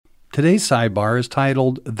Today's Sidebar is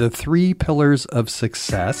titled The 3 Pillars of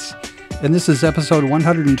Success, and this is episode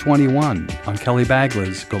 121 on Kelly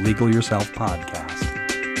Bagla's Go Legal Yourself podcast.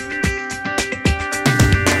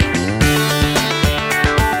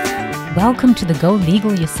 Welcome to the Go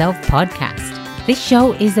Legal Yourself podcast. This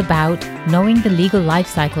show is about knowing the legal life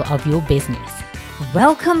cycle of your business.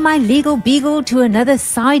 Welcome, my legal beagle, to another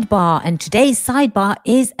sidebar. And today's sidebar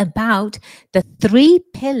is about the 3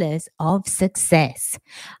 pillars of success.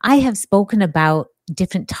 I have spoken about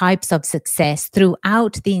different types of success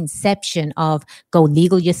throughout the inception of Go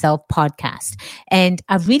Legal Yourself podcast. And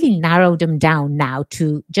I've really narrowed them down now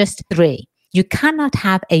to just 3. You cannot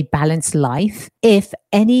have a balanced life if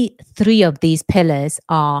any 3 of these pillars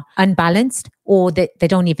are unbalanced or they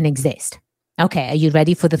don't even exist. Okay, are you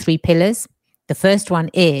ready for the 3 pillars? The first one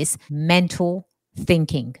is mental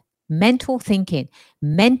thinking. Mental thinking.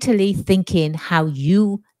 Mentally thinking how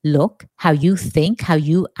you look, how you think, how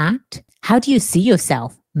you act. How do you see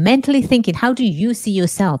yourself? Mentally thinking, how do you see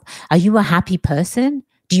yourself? Are you a happy person?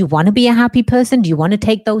 Do you want to be a happy person? Do you want to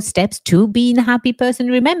take those steps to being a happy person?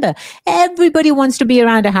 Remember, everybody wants to be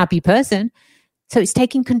around a happy person. So it's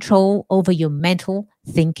taking control over your mental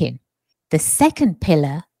thinking. The second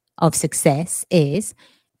pillar of success is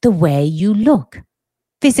the way you look.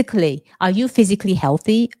 Physically, are you physically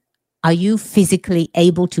healthy? Are you physically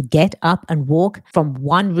able to get up and walk from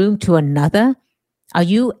one room to another? Are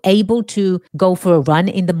you able to go for a run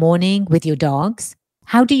in the morning with your dogs?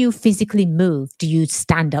 How do you physically move? Do you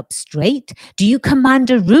stand up straight? Do you command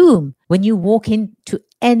a room when you walk into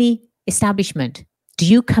any establishment? Do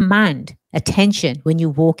you command attention when you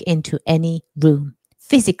walk into any room?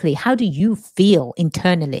 Physically, how do you feel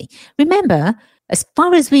internally? Remember, as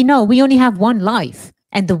far as we know, we only have one life.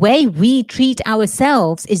 And the way we treat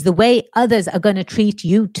ourselves is the way others are going to treat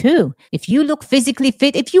you too. If you look physically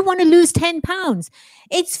fit, if you want to lose 10 pounds,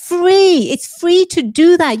 it's free. It's free to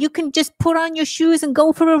do that. You can just put on your shoes and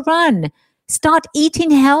go for a run. Start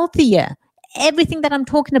eating healthier. Everything that I'm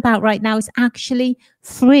talking about right now is actually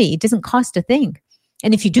free. It doesn't cost a thing.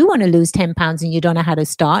 And if you do want to lose 10 pounds and you don't know how to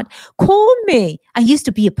start, call me. I used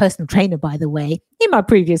to be a personal trainer, by the way, in my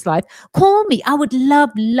previous life. Call me. I would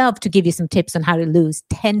love to give you some tips on how to lose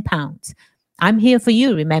 10 pounds. I'm here for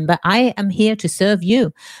you. Remember, I am here to serve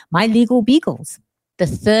you, my legal beagles. The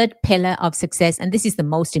third pillar of success, and this is the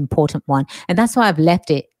most important one, and that's why I've left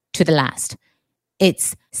it to the last.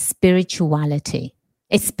 It's spirituality.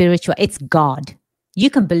 It's spiritual. It's God. You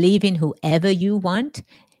can believe in whoever you want.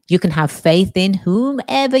 You can have faith in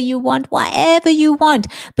whomever you want, whatever you want,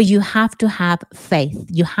 but you have to have faith.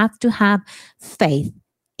 You have to have faith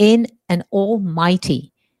in an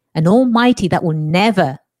almighty that will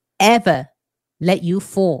never, ever let you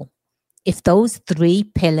fall. If those 3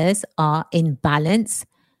 pillars are in balance,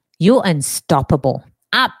 you're unstoppable,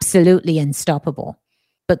 absolutely unstoppable.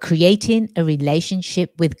 But creating a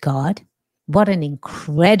relationship with God, what an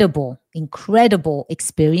incredible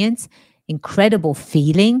experience. Incredible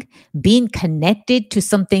feeling, being connected to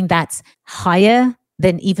something that's higher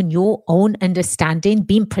than even your own understanding,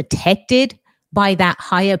 being protected by that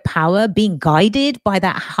higher power, being guided by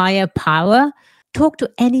that higher power. Talk to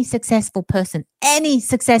any successful person, and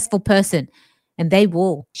they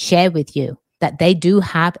will share with you that they do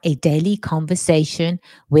have a daily conversation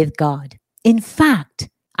with God. In fact,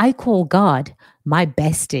 I call God my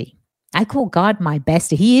bestie. I call God my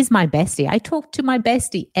bestie. He is my bestie. I talk to my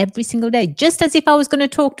bestie every single day, just as if I was going to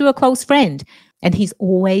talk to a close friend. And he's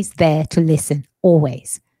always there to listen,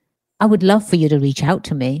 always. I would love for you to reach out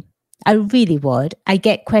to me. I really would. I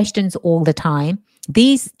get questions all the time.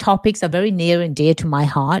 These topics are very near and dear to my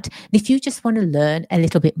heart. And if you just want to learn a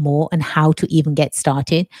little bit more on how to even get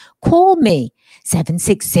started, call me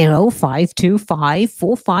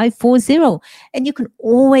 760-525-4540. And you can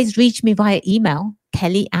always reach me via email,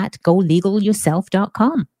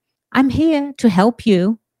 kelly@golegalyourself.com. I'm here to help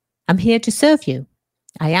you. I'm here to serve you.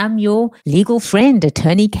 I am your legal friend,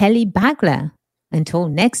 Attorney Kelly Bagla. Until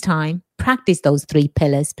next time, practice those 3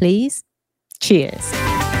 pillars, please. Cheers.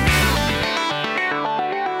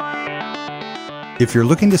 If you're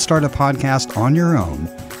looking to start a podcast on your own,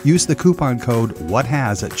 use the coupon code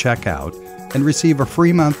WHATHAS at checkout and receive a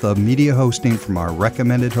free month of media hosting from our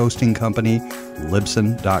recommended hosting company,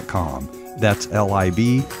 Libsyn.com. That's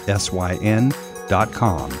Libsyn.com.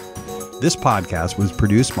 This podcast was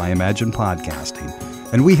produced by Imagine Podcasting,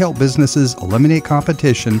 and we help businesses eliminate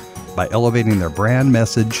competition by elevating their brand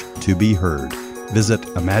message to be heard. Visit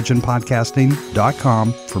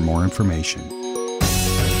ImaginePodcasting.com for more information.